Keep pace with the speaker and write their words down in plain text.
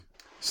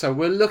So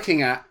we're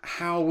looking at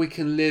how we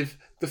can live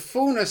the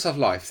fullness of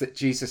life that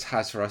Jesus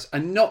has for us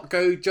and not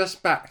go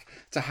just back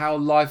to how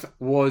life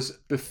was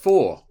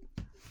before.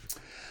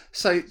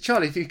 So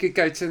Charlie, if you could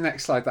go to the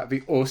next slide, that'd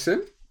be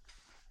awesome.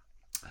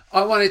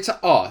 I wanted to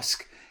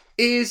ask,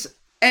 is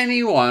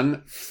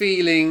anyone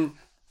feeling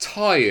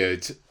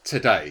tired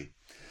today?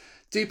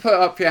 Do put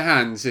up your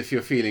hands if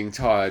you're feeling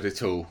tired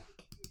at all.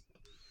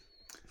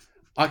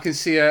 I can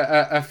see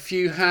a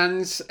few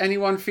hands.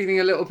 Anyone feeling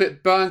a little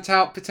bit burnt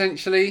out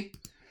potentially?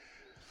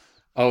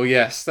 Oh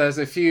yes, there's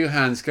a few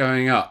hands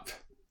going up.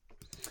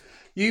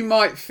 You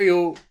might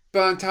feel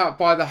burnt out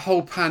by the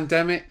whole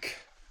pandemic,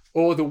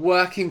 or the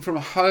working from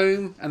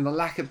home and the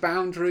lack of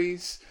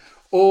boundaries,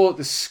 or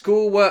the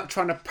schoolwork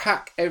trying to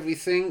pack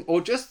everything,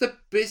 or just the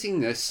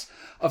busyness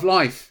of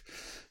life.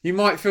 You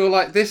might feel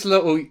like this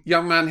little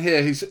young man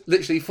here who's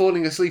literally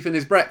falling asleep in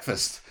his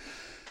breakfast.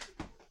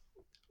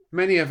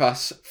 Many of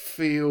us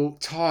feel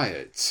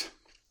tired.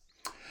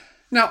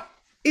 Now,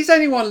 is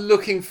anyone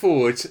looking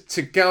forward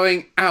to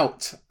going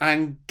out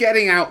and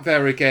getting out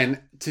there again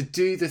to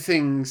do the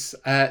things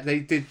they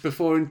did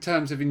before in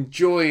terms of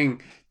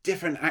enjoying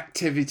different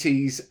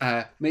activities,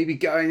 maybe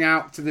going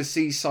out to the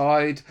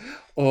seaside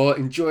or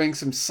enjoying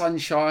some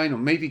sunshine or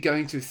maybe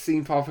going to a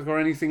theme park or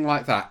anything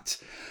like that?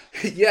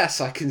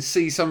 Yes, I can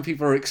see some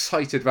people are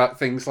excited about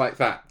things like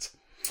that.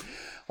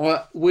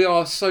 Well, we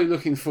are so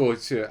looking forward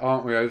to it,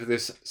 aren't we, over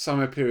this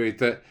summer period,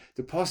 that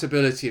the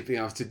possibility of being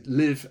able to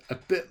live a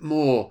bit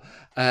more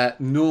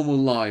normal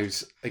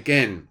lives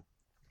again.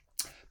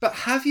 But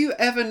have you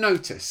ever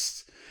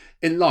noticed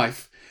in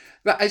life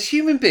that as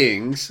human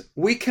beings,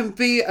 we can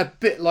be a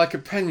bit like a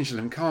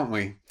pendulum, can't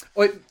we?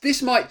 Or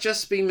this might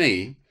just be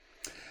me,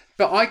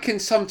 but I can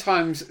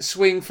sometimes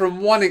swing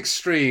from one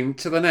extreme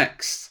to the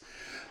next.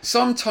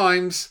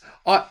 Sometimes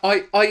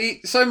I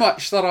eat so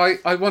much that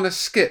I want to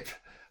skip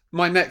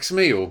my next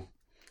meal,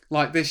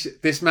 like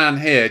this man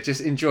here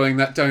just enjoying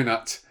that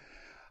donut.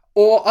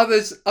 Or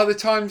other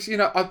times, you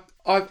know,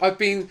 I've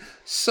been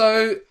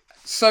so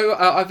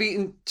I've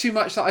eaten too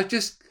much that I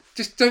just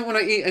don't want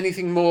to eat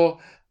anything more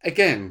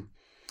again.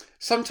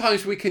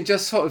 Sometimes we can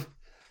just sort of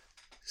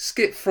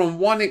skip from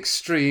one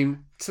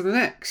extreme to the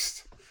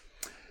next.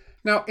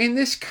 Now, in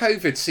this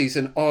COVID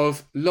season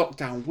of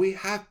lockdown, we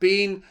have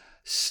been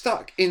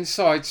stuck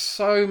inside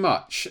so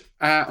much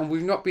and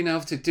we've not been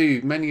able to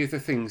do many of the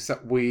things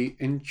that we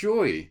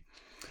enjoy.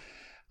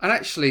 And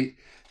actually,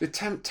 the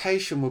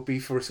temptation would be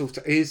for us all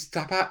to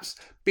perhaps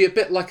be a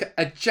bit like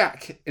a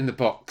jack in the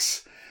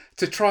box,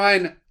 to try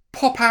and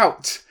pop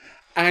out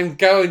and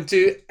go and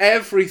do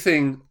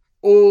everything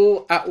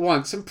all at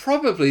once and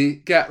probably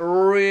get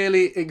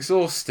really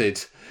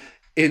exhausted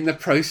in the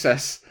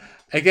process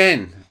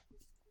again.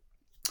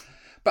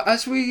 But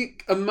as we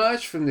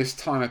emerge from this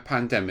time of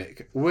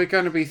pandemic, we're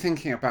going to be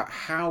thinking about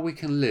how we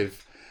can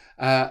live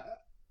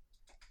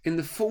in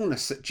the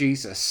fullness that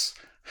Jesus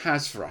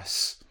has for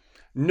us.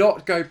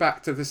 Not go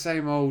back to the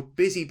same old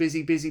busy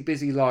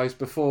lives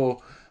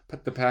before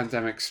the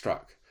pandemic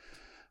struck.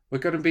 We're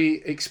going to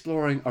be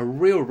exploring a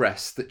real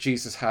rest that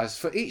Jesus has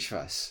for each of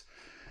us.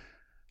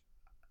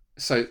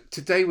 So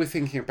today we're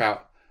thinking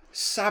about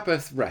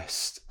Sabbath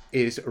rest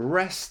is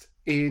rest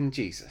in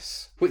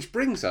Jesus, which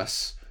brings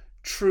us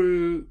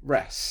true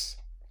rest.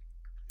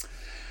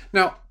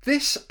 Now,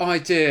 this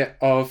idea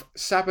of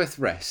Sabbath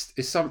rest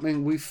is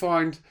something we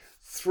find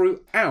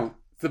throughout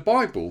the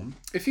Bible.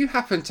 If you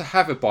happen to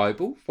have a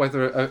Bible,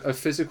 whether a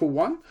physical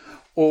one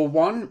or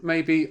one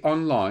maybe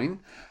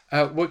online,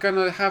 we're going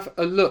to have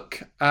a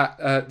look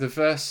at the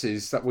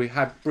verses that we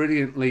had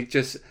brilliantly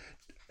just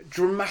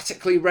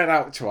dramatically read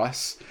out to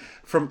us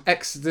from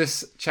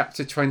Exodus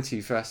chapter 20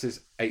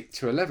 verses 8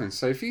 to 11.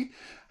 So if you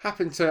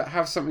happen to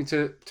have something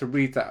to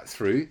read that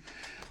through,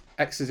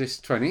 Exodus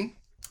 20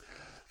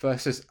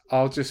 verses,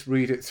 I'll just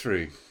read it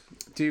through.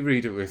 Do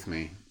read it with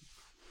me.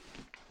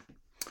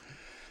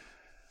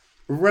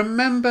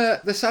 Remember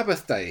the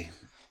Sabbath day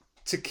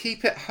to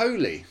keep it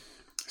holy.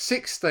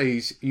 6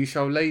 days you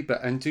shall labour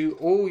and do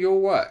all your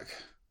work,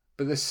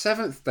 but the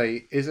seventh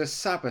day is a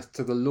Sabbath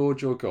to the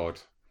Lord your God.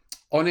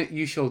 On it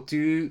you shall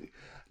do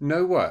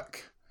no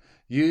work,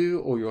 you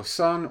or your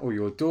son or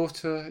your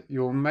daughter,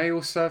 your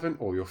male servant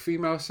or your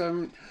female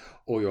servant,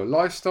 or your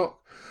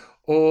livestock,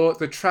 or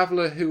the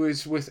traveller who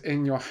is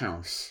within your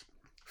house.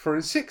 For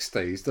in 6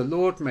 days the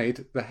Lord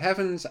made the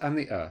heavens and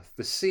the earth,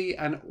 the sea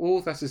and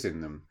all that is in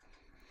them,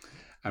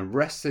 and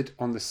rested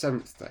on the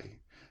seventh day.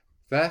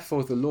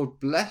 Therefore the Lord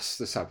blessed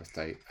the Sabbath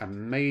day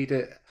and made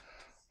it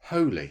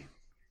holy.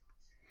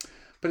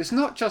 But it's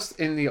not just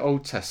in the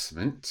Old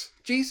Testament.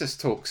 Jesus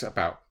talks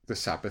about the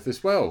Sabbath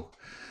as well.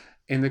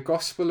 In the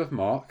Gospel of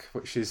Mark,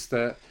 which is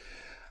a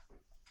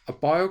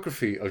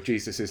biography of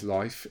Jesus'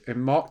 life,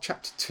 in Mark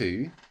chapter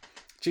 2,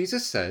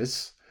 Jesus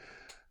says,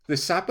 the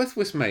Sabbath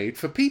was made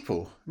for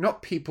people,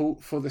 not people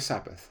for the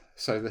Sabbath.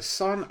 So the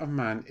Son of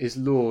Man is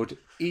Lord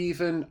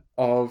even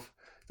of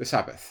the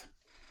Sabbath.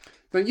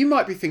 Now you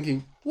might be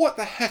thinking, what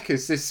the heck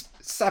is this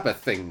Sabbath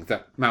thing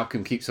that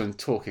Malcolm keeps on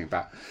talking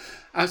about?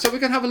 And so we're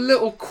going to have a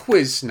little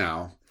quiz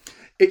now.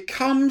 It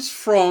comes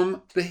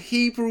from the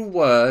Hebrew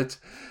word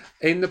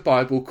in the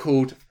Bible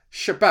called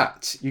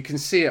Shabbat. You can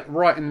see it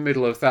right in the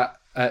middle of that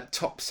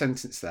top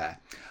sentence there.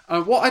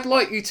 And what I'd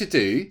like you to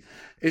do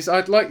is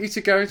I'd like you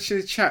to go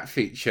into the chat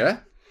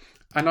feature,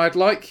 and I'd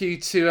like you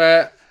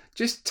to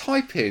just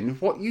type in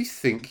what you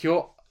think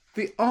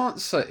the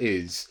answer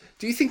is.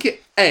 Do you think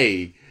it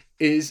A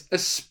is a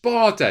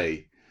spa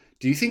day?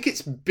 Do you think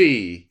it's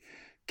B,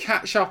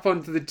 catch up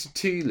onto the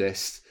to-do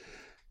list,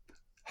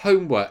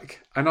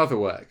 homework and other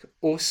work?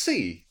 Or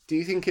C, do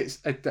you think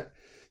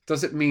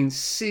does it mean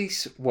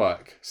cease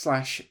work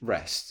 /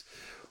 rest?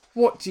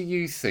 What do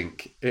you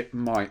think it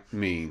might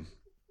mean?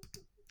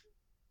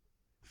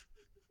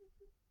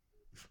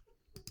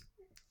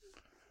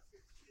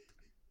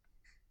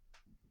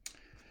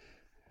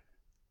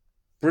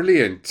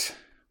 Brilliant.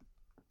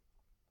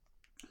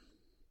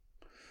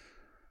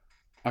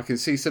 I can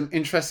see some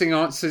interesting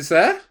answers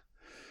there.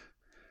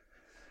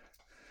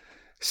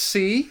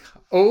 C.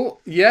 Oh,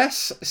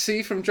 yes.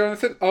 C from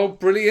Jonathan. Oh,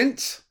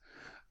 brilliant.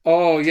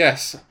 Oh,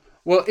 yes.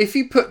 Well, if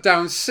you put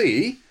down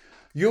C,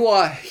 you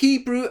are a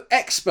Hebrew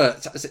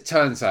expert, as it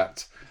turns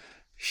out.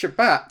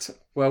 Shabbat,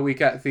 where we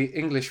get the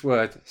English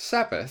word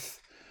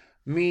Sabbath,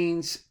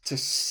 means to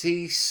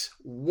cease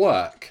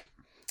work.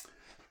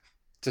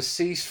 To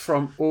cease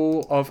from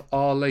all of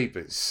our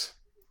labours.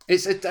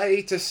 It's a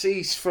day to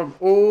cease from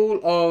all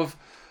of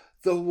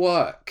the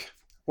work,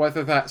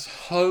 whether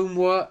that's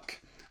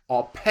homework,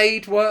 our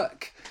paid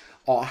work,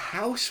 our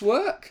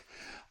housework,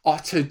 our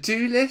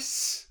to-do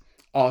lists,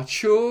 our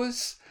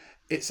chores.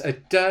 It's a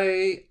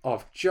day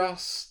of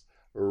just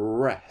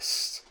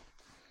rest.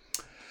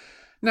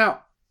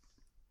 Now,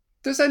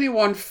 does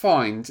anyone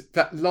find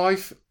that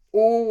life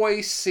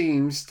always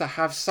seems to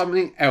have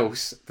something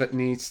else that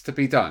needs to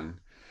be done?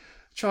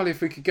 Charlie,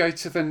 if we could go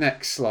to the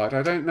next slide.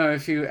 I don't know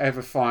if you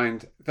ever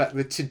find that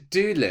the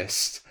to-do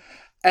list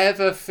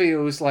ever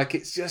feels like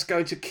it's just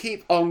going to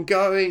keep on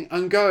going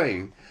and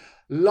going.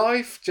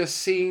 Life just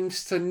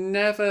seems to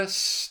never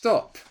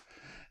stop.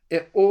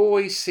 It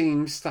always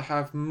seems to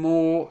have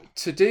more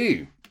to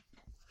do.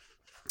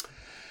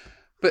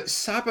 But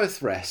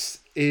Sabbath rest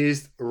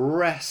is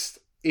rest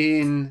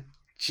in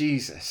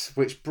Jesus,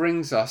 which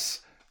brings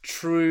us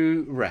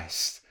true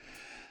rest.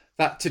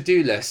 That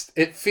to-do list,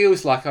 it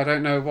feels like, I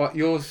don't know what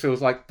yours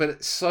feels like, but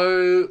it's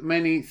so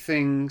many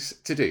things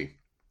to do.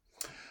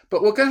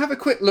 But we're going to have a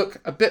quick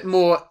look a bit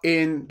more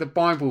in the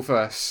Bible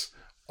verse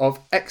of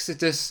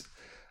Exodus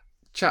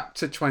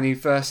chapter 20,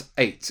 verse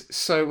 8.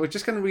 So we're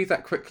just going to read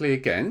that quickly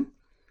again.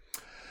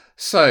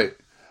 So,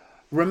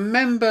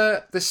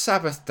 remember the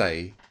Sabbath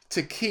day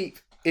to keep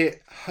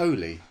it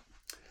holy.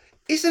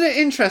 Isn't it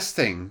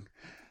interesting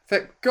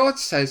that God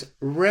says,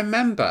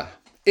 remember?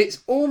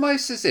 It's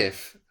almost as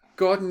if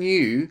God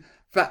knew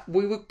that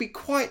we would be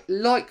quite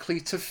likely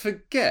to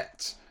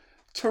forget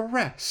to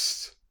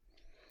rest.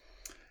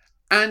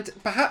 And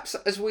perhaps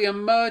as we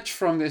emerge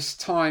from this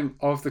time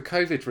of the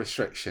COVID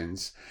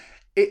restrictions,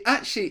 it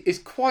actually is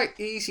quite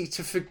easy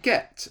to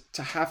forget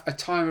to have a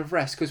time of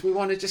rest because we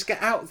want to just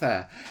get out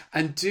there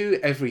and do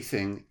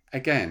everything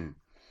again.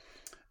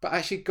 But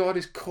actually God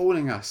is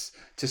calling us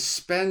to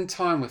spend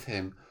time with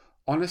him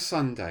on a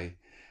Sunday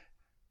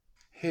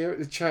here at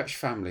the church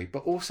family,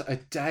 but also a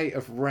day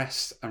of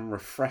rest and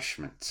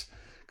refreshment.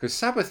 Because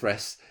Sabbath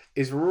rest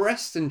is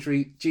rest in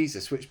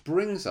Jesus, which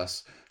brings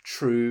us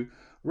true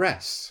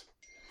rest.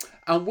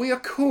 And we are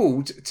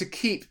called to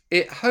keep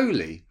it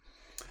holy.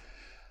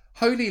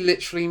 Holy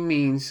literally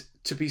means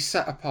to be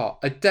set apart.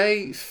 A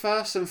day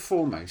first and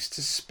foremost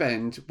to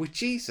spend with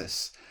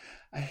Jesus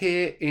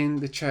here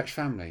in the church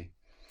family.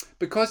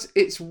 Because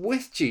it's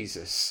with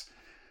Jesus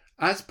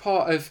as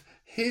part of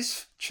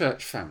his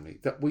church family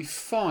that we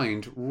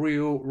find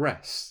real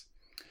rest.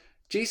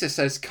 Jesus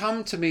says,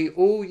 come to me,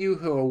 all you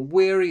who are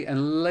weary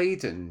and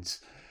laden,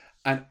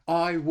 and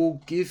I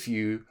will give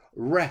you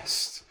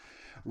rest.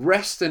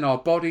 Rest in our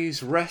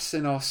bodies, rest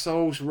in our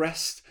souls,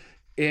 rest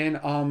in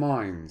our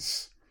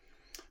minds.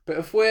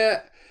 But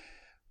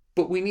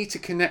we need to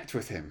connect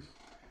with him.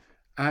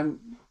 And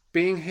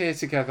being here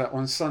together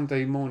on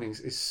Sunday mornings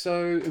is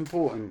so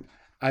important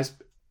as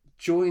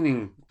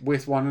joining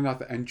with one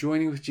another and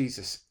joining with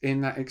Jesus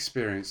in that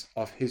experience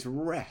of his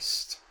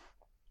rest.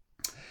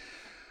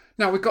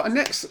 Now we've got a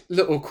next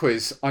little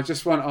quiz I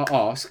just want to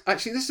ask.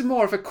 Actually, this is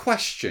more of a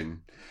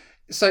question.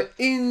 So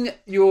in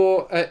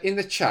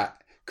the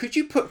chat, could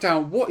you put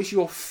down what is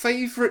your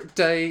favourite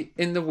day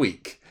in the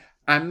week?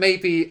 And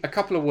maybe a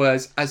couple of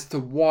words as to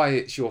why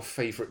it's your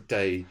favourite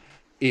day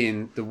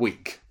in the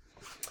week.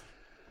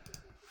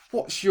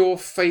 What's your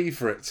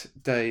favourite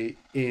day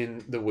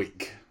in the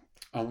week?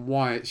 And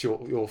why it's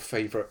your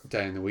favourite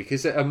day in the week?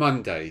 Is it a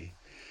Monday?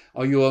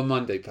 Are you a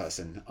Monday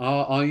person?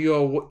 Are you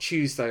a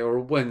Tuesday or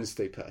a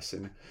Wednesday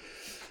person?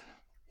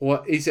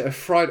 Or is it a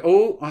Friday?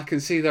 Oh, I can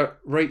see that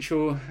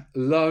Rachel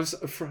loves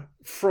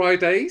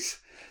Fridays.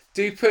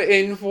 Do put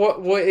in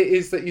what it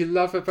is that you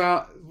love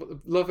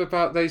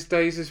about those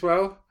days as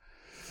well.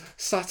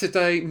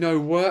 Saturday, no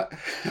work,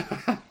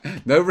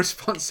 no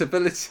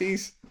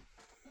responsibilities.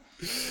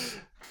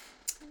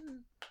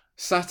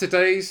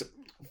 Saturdays,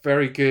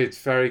 very good,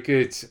 very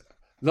good.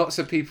 Lots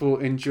of people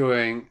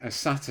enjoying a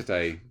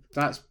Saturday.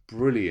 That's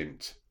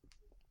brilliant.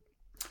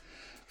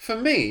 For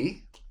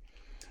me,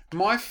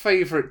 my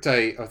favourite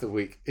day of the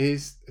week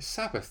is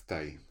Sabbath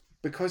day,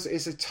 because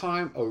it's a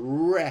time of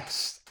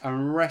rest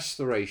and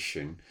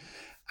restoration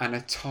and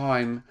a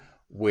time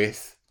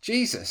with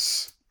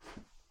Jesus.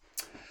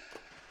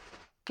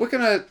 We're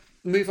going to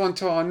move on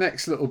to our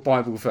next little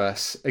Bible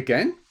verse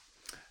again,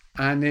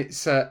 and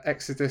it's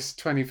Exodus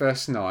 20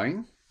 verse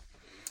 9.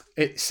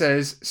 It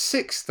says,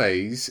 6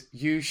 days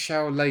you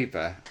shall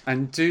labour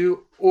and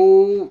do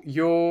all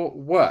your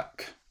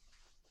work.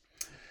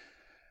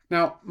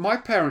 Now, my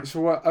parents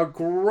were a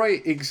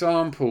great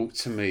example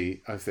to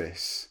me of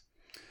this.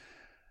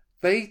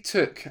 They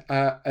took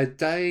a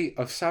day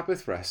of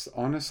Sabbath rest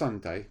on a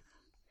Sunday,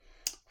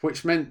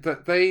 which meant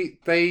that they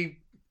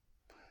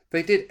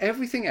did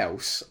everything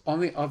else on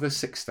the other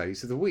 6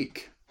 days of the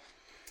week.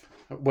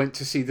 Went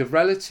to see the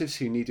relatives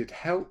who needed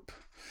help,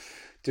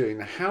 doing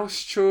the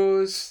house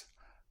chores,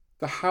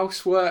 the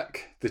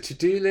housework, the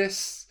to-do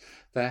lists.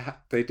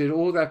 They did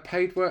all their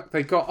paid work.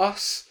 They got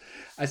us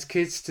as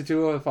kids to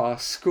do all of our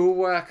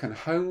schoolwork and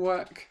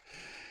homework,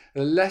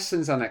 the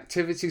lessons and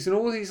activities and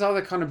all these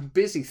other kind of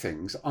busy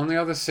things on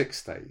the other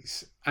 6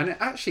 days. And it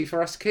actually,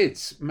 for us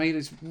kids, made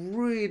us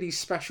really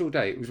special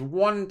day. It was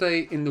one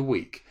day in the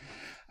week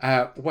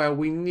where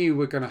we knew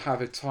we're going to have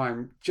a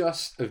time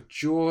just of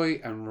joy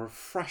and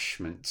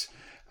refreshment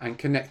and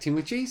connecting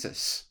with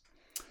Jesus.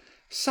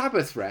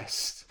 Sabbath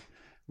rest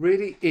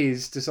really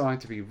is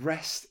designed to be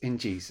rest in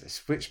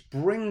Jesus, which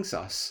brings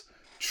us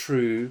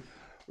true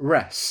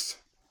rest.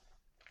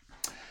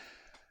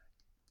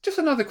 Just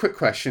another quick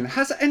question.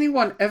 Has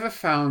anyone ever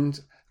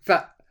found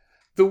that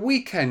the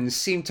weekends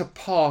seem to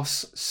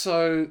pass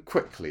so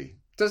quickly?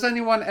 Does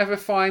anyone ever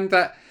find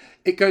that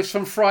it goes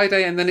from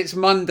Friday and then it's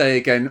Monday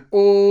again,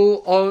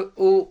 all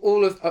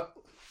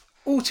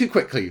too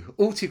quickly,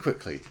 all too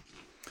quickly?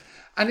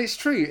 And it's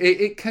true,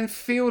 it can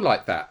feel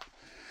like that.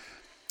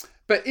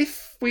 But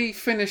if we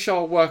finish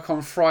our work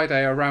on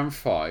Friday around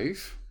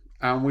 5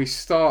 and we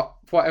start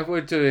whatever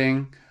we're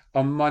doing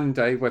on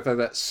Monday, whether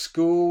that's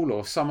school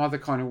or some other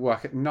kind of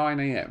work at 9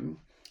 a.m,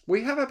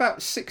 we have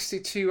about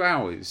 62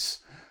 hours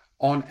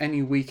on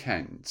any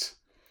weekend.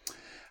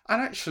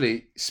 And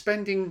actually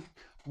spending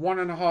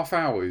 1.5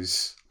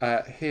 hours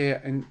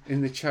here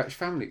in the church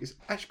family is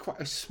actually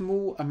quite a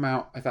small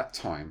amount of that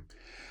time.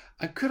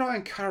 And could I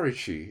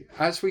encourage you,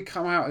 as we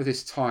come out of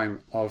this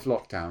time of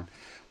lockdown,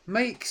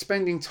 make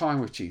spending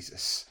time with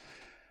Jesus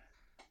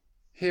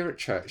here at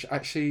church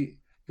actually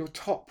your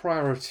top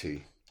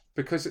priority,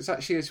 because it's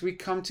actually as we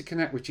come to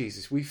connect with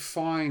Jesus, we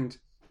find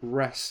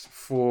rest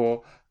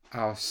for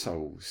our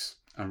souls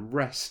and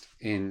rest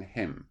in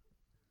him.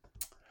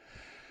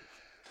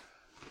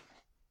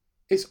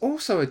 It's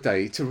also a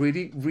day to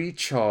really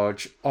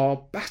recharge our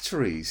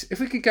batteries.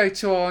 If we could go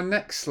to our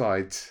next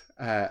slide,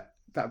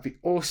 that'd be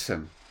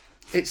awesome.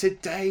 It's a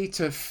day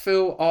to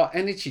fill our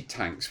energy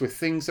tanks with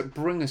things that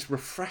bring us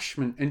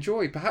refreshment and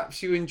joy.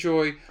 Perhaps you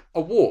enjoy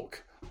a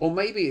walk, or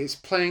maybe it's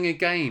playing a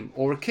game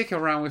or a kick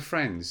around with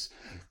friends.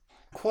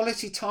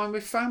 Quality time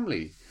with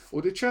family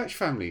or the church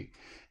family.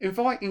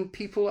 Inviting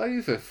people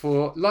over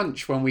for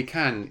lunch when we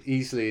can,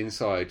 easily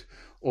inside.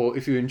 Or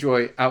if you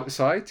enjoy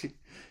outside,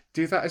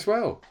 do that as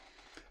well.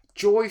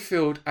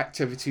 Joy-filled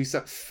activities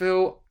that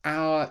fill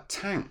our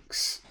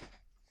tanks.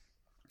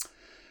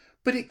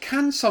 But it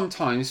can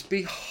sometimes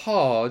be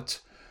hard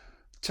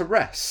to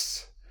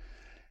rest.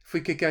 If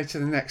we could go to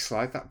the next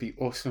slide, that'd be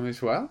awesome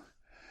as well.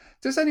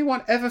 Does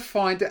anyone ever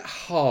find it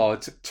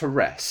hard to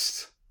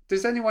rest?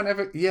 Does anyone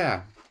ever?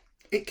 Yeah,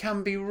 it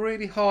can be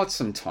really hard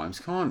sometimes,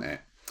 can't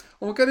it?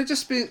 And we're going to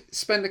just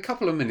spend a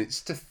couple of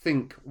minutes to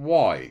think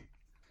why.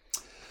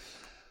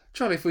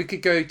 Charlie, if we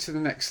could go to the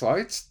next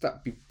slide,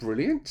 that'd be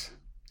brilliant.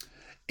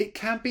 It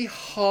can be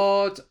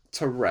hard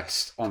to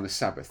rest on the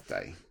Sabbath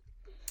day.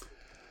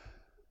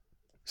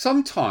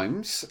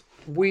 Sometimes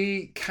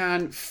we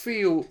can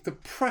feel the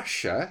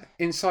pressure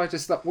inside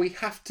us that we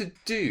have to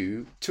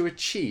do to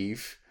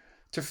achieve,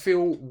 to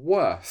feel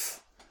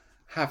worth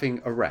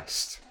having a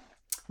rest.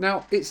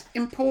 Now, it's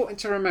important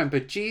to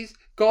remember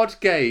God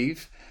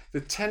gave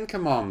the 10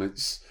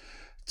 Commandments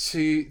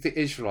to the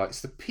Israelites,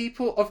 the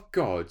people of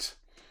God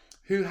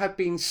who had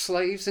been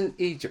slaves in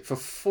Egypt for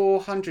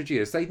 400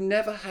 years. They'd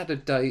never had a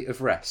day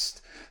of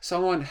rest.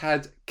 Someone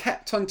had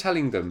kept on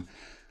telling them,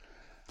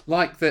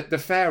 like the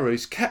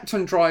pharaohs kept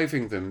on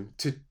driving them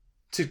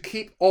to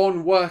keep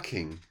on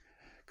working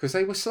because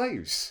they were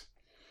slaves.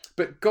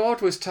 But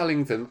God was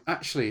telling them,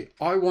 actually,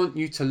 I want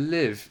you to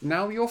live.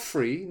 Now you're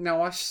free.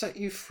 Now I've set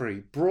you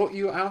free, brought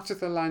you out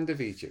of the land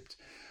of Egypt.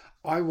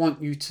 I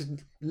want you to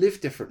live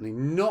differently,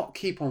 not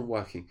keep on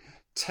working.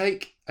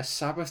 Take a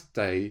Sabbath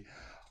day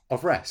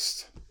of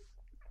rest.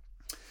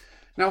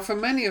 Now, for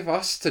many of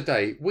us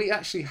today, we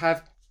actually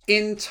have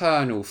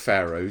internal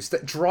pharaohs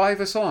that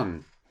drive us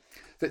on,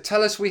 that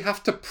tell us we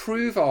have to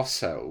prove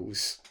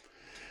ourselves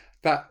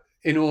that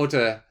in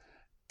order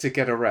to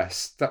get a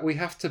rest, that we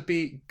have to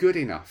be good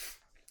enough.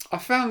 I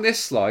found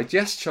this slide.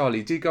 Yes,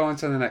 Charlie, do go on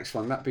to the next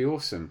one. That'd be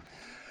awesome.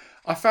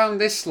 I found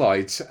this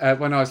slide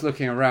when I was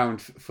looking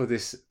around for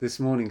this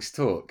morning's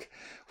talk,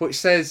 which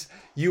says,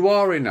 you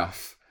are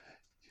enough,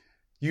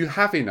 you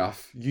have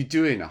enough, you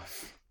do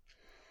enough.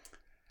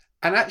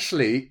 And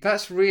actually,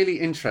 that's really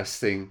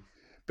interesting,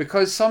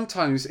 because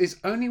sometimes it's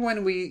only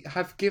when we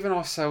have given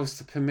ourselves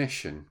the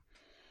permission,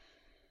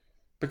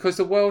 because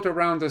the world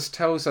around us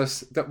tells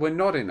us that we're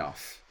not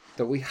enough,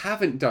 that we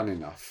haven't done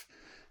enough,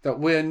 that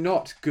we're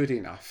not good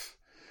enough.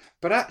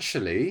 But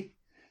actually,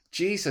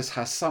 Jesus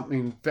has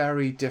something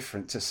very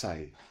different to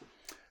say,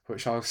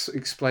 which I'll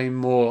explain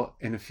more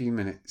in a few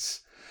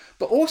minutes.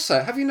 But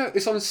also, have you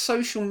noticed on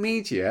social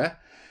media,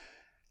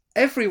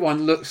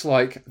 everyone looks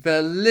like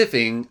they're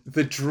living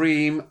the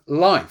dream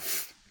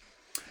life.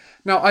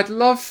 Now, I'd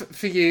love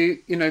for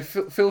you,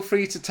 feel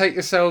free to take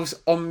yourselves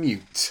on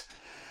mute.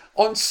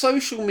 On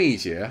social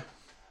media,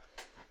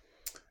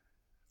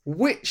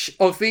 which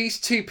of these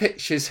two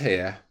pictures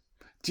here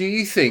do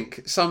you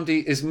think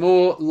somebody is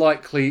more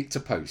likely to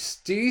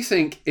post? Do you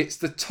think it's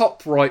the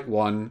top right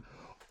one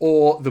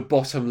or the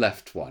bottom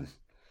left one?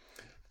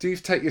 Do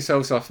take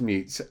yourselves off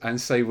mute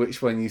and say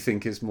which one you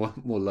think is more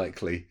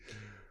likely.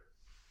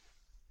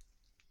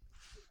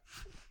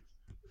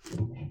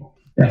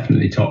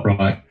 Definitely top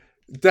right.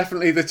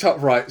 Definitely the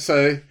top right.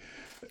 So,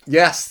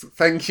 yes,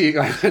 thank you,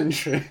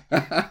 Andrew.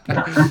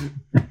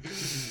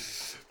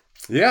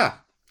 Yeah.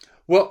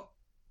 Well,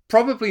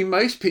 probably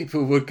most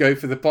people would go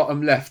for the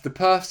bottom left, the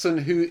person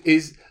who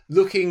is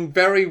looking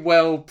very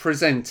well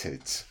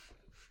presented.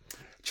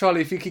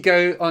 Charlie, if you could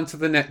go on to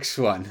the next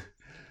one.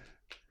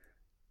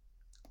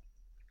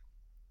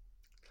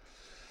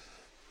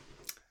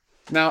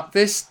 Now,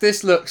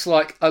 this looks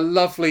like a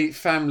lovely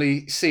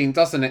family scene,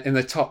 doesn't it, in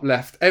the top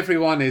left?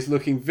 Everyone is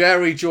looking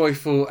very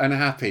joyful and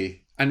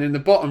happy. And in the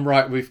bottom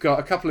right, we've got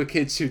a couple of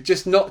kids who are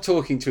just not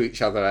talking to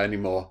each other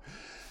anymore.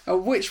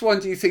 Which one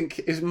do you think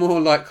is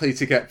more likely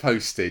to get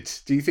posted?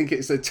 Do you think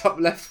it's the top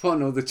left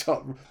one or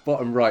the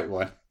bottom right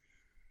one?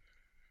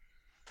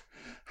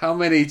 How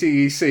many do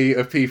you see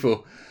of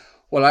people?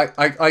 Well,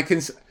 I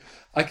can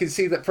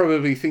see that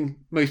probably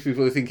most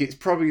people think it's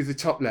probably the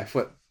top left,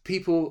 where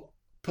people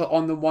put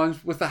on the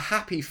ones with the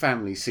happy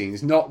family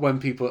scenes, not when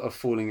people are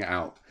falling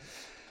out.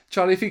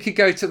 Charlie, if you could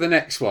go to the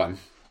next one.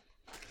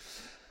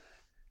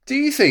 Do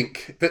you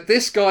think that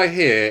this guy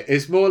here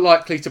is more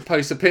likely to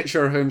post a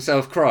picture of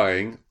himself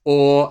crying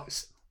or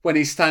when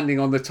he's standing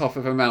on the top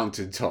of a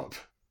mountaintop?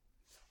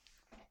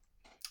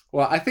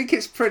 Well, I think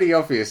it's pretty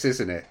obvious,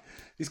 isn't it?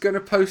 He's going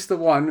to post the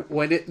one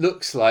when it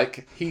looks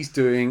like he's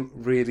doing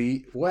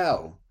really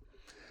well.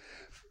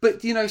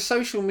 But,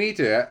 social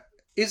media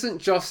isn't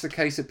just a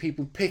case of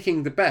people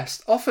picking the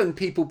best. Often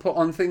people put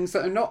on things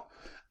that are not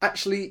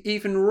actually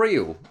even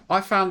real.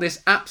 I found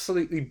this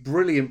absolutely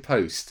brilliant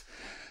post.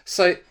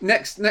 So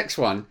next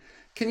one.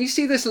 Can you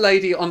see this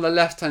lady on the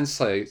left-hand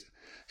side?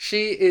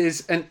 She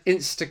is an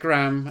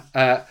Instagram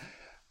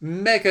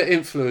mega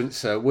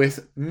influencer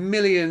with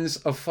millions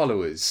of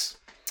followers.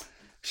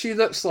 She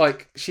looks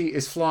like she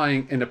is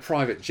flying in a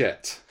private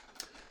jet.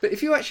 But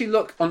if you actually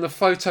look on the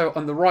photo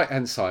on the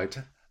right-hand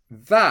side,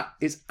 that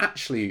is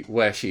actually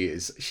where she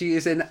is. She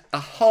is in a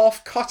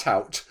half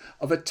cutout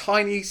of a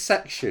tiny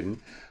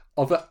section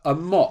of a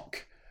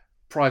mock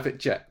private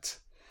jet.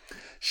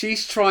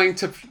 She's trying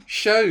to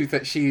show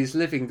that she is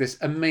living this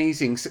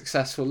amazing,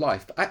 successful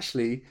life. But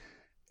actually,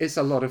 it's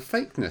a lot of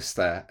fakeness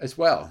there as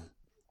well.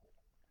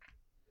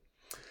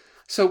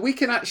 So we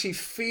can actually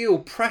feel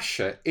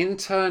pressure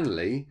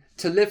internally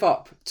to live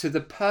up to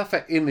the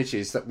perfect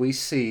images that we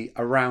see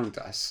around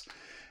us.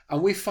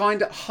 And we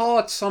find it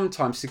hard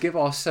sometimes to give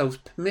ourselves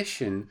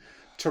permission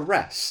to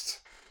rest.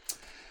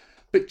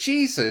 But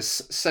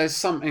Jesus says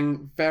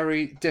something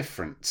very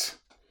different.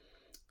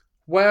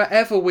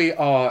 Wherever we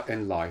are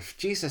in life,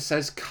 Jesus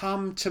says,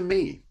 "Come to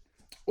me,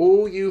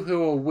 all you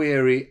who are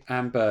weary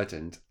and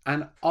burdened,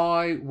 and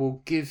I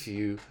will give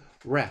you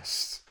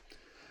rest."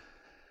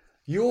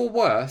 Your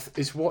worth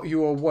is what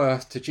you are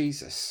worth to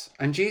Jesus.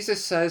 And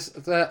Jesus says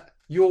that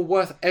you're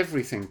worth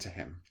everything to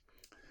him.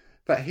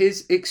 That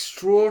his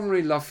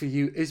extraordinary love for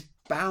you is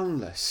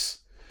boundless.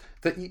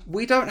 That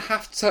we don't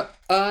have to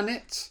earn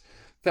it.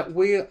 That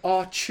we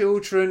are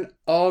children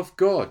of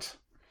God.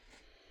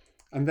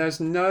 And there's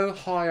no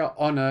higher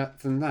honour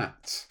than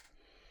that.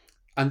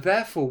 And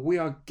therefore we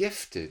are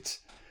gifted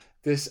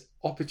this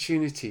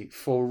opportunity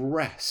for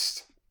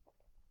rest.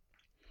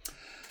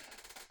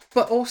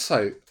 But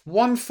also,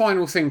 one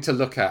final thing to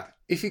look at,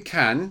 if you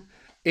can,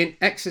 in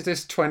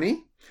Exodus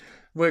 20,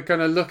 we're going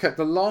to look at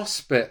the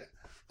last bit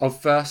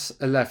of verse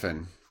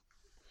 11.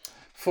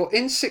 "For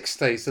in 6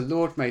 days the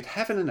Lord made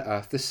heaven and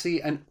earth, the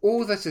sea and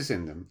all that is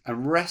in them,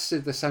 and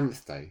rested the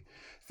seventh day.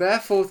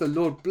 Therefore the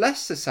Lord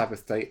blessed the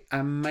Sabbath day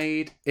and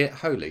made it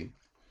holy."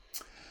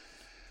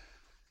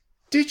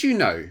 Did you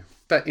know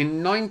that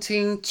in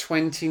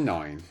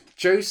 1929,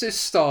 Joseph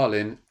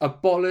Stalin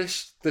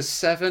abolished the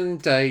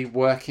 7-day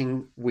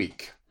working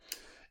week?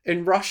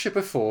 In Russia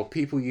before,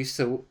 people used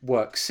to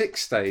work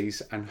 6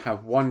 days and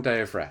have 1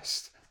 day of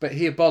rest. But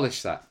he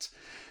abolished that.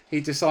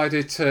 he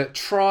decided to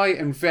try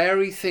and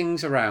vary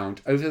things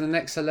around over the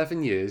next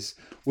 11 years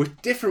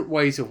with different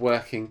ways of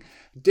working,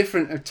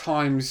 different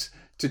times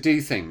to do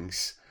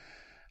things.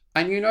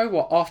 And you know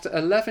what? After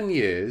 11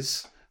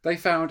 years, they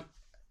found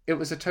it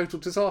was a total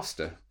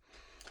disaster.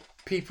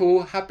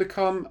 People had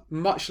become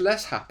much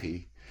less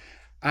happy,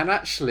 and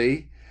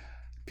actually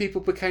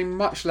people became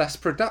much less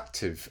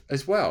productive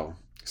as well.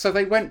 So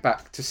they went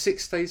back to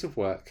 6 days of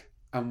work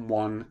and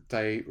 1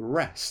 day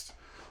rest.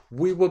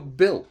 We were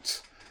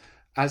built,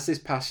 as this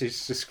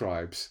passage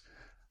describes,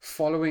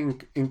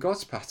 following in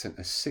God's pattern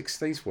as 6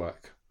 days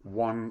work,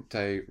 1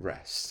 day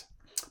rest.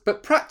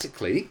 But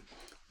practically,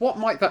 what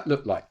might that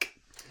look like?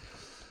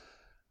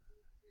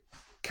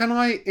 Can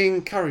I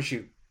encourage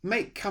you,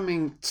 make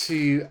coming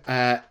to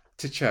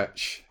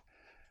church,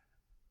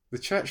 the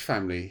church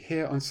family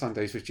here on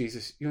Sundays with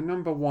Jesus, your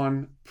number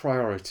one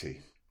priority.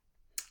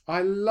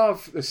 I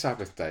love the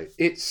Sabbath day.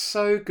 It's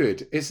so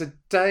good. It's a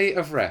day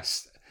of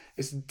rest.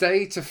 It's a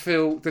day to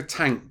fill the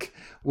tank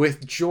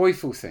with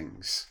joyful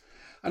things.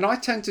 And I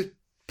tend to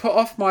put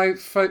off my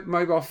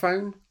mobile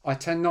phone. I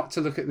tend not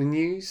to look at the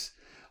news.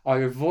 I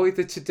avoid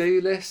the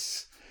to-do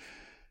lists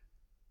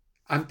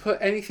and put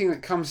anything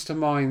that comes to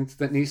mind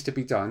that needs to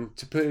be done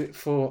to put it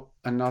for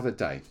another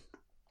day.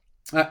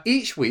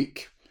 Each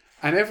week,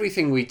 and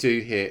everything we do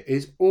here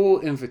is all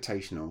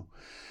invitational.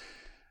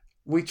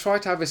 We try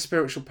to have a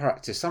spiritual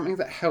practice, something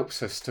that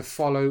helps us to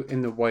follow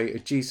in the way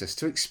of Jesus,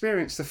 to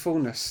experience the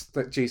fullness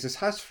that Jesus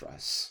has for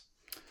us.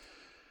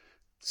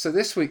 So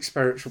this week's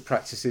spiritual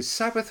practice is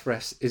Sabbath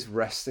rest is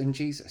rest in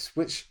Jesus,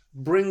 which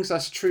brings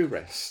us true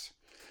rest.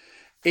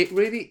 It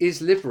really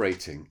is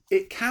liberating.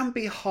 It can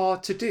be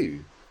hard to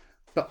do,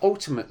 but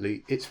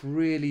ultimately it's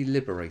really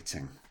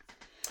liberating.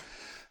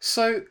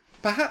 So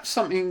perhaps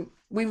something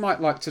we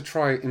might like to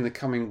try in the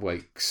coming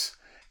weeks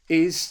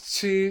is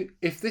to,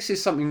 if this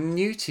is something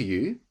new to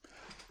you,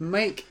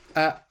 make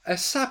a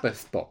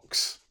Sabbath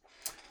box.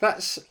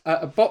 That's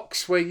a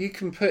box where you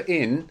can put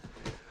in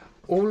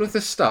all of the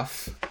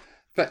stuff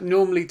that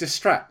normally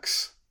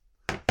distracts.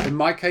 In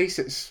my case,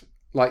 it's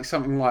like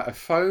something like a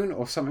phone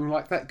or something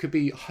like that. It could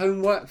be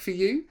homework for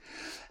you.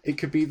 It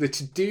could be the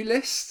to-do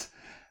list.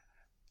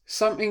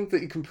 Something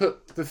that you can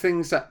put the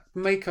things that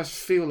make us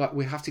feel like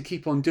we have to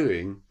keep on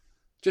doing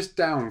just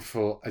down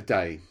for a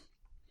day.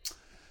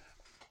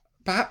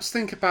 Perhaps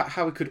think about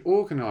how we could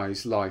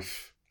organise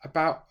life,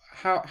 about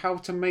how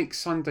to make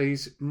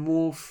Sundays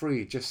more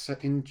free, just to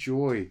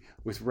enjoy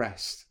with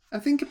rest.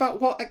 And think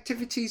about what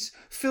activities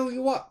fill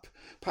you up.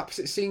 Perhaps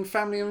it's seeing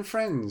family and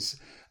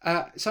friends,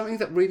 something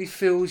that really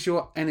fills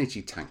your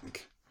energy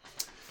tank.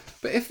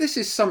 But if this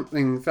is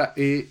something that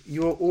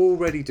you're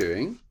already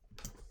doing,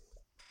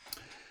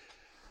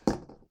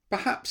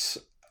 perhaps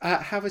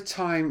have a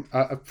time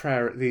of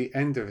prayer at the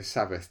end of a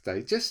Sabbath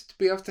day, just to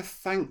be able to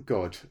thank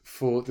God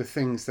for the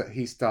things that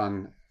he's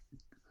done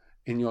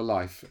in your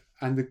life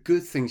and the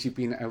good things you've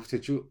been able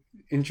to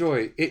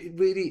enjoy.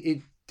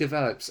 It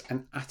develops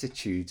an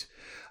attitude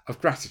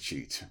of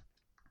gratitude.